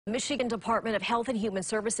Michigan Department of Health and Human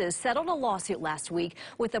Services settled a lawsuit last week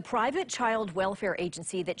with a private child welfare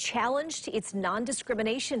agency that challenged its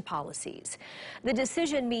non-discrimination policies. The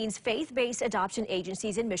decision means faith-based adoption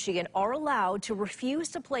agencies in Michigan are allowed to refuse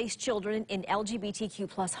to place children in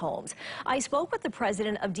LGBTQ+ homes. I spoke with the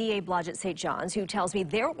president of DA Blodgett St. John's, who tells me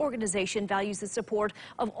their organization values the support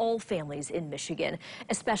of all families in Michigan,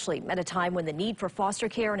 especially at a time when the need for foster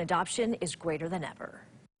care and adoption is greater than ever.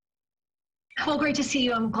 Well, great to see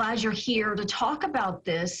you. I'm glad you're here to talk about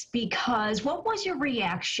this, because what was your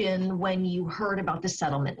reaction when you heard about the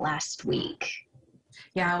settlement last week?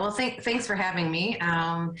 Yeah, well, thanks for having me.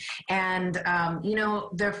 You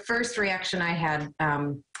know, the first reaction I had,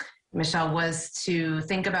 Michelle, was to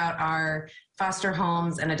think about our foster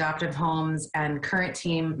homes and adoptive homes and current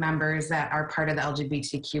team members that are part of the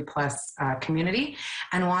LGBTQ+ community,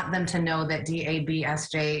 and want them to know that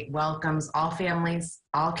DABSJ welcomes all families,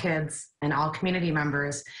 all kids, and all community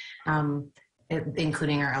members,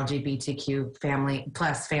 including our LGBTQ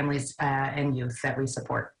families and youth that we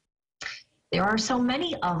support. There are so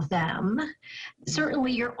many of them.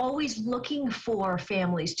 Certainly, you're always looking for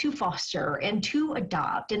families to foster and to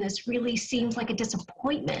adopt, and this really seems like a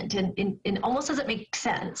disappointment and almost doesn't make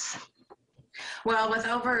sense. Well, with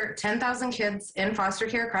over 10,000 kids in foster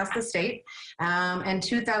care across the state, and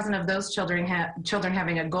 2,000 of those children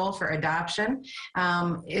having a goal for adoption,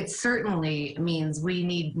 it certainly means we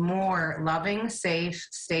need more loving, safe,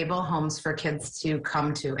 stable homes for kids to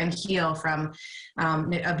come to and heal from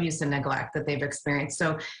abuse and neglect that they've experienced.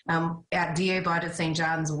 So at DA Blodgett St.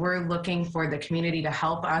 John's, we're looking for the community to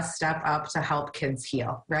help us step up to help kids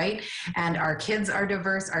heal, right? And our kids are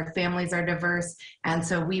diverse, our families are diverse, and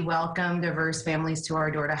so we welcome diverse families to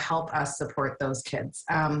our door to help us support those kids.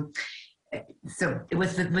 So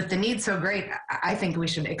with the need so great, I think we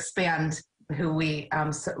should expand who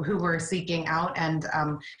we're seeking out and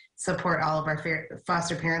support all of our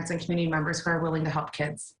foster parents and community members who are willing to help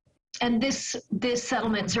kids. And this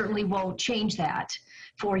settlement certainly won't change that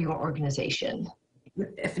for your organization.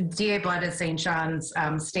 If DA Blodgett St. John's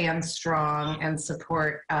stands strong in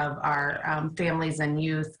support of our families and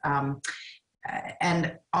youth,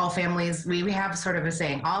 and all families, we have sort of a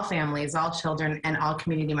saying, all families, all children, and all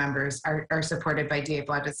community members are supported by DA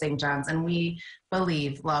Blodgett St. John's, and we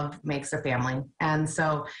believe love makes a family. And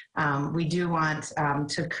so we do want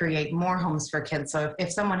to create more homes for kids. So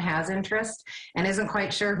if someone has interest and isn't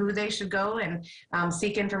quite sure who they should go and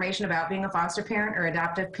seek information about being a foster parent or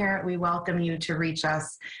adoptive parent, we welcome you to reach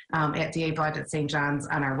us at DA Blodgett St. John's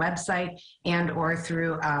on our website and or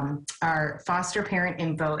through our foster parent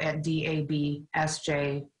info at dabsj.org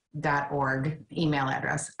email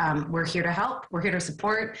address. We're here to help, we're here to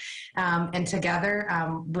support, and together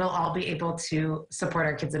we'll all be able to support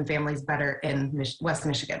our kids and families better in West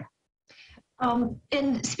Michigan.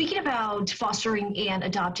 And speaking about fostering and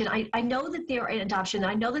adoption, I know that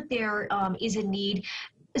there is a need,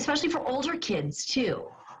 especially for older kids too.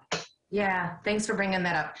 Yeah, thanks for bringing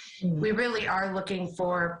that up. We really are looking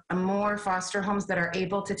for more foster homes that are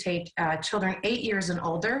able to take children 8 years and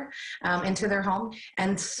older into their home,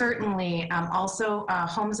 and certainly also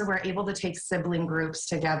homes that we're able to take sibling groups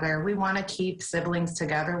together. We want to keep siblings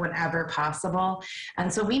together whenever possible,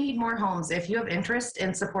 and so we need more homes. If you have interest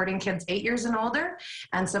in supporting kids 8 years and older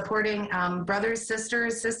and supporting brothers,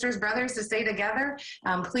 sisters, brothers to stay together,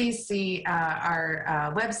 please see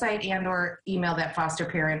our website and or email that foster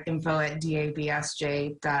parent info at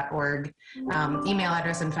dabsj.org email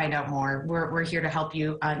address and find out more. We're here to help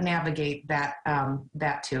you navigate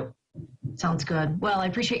that too. Sounds good. Well, I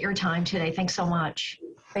appreciate your time today. Thanks so much.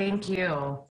 Thank you.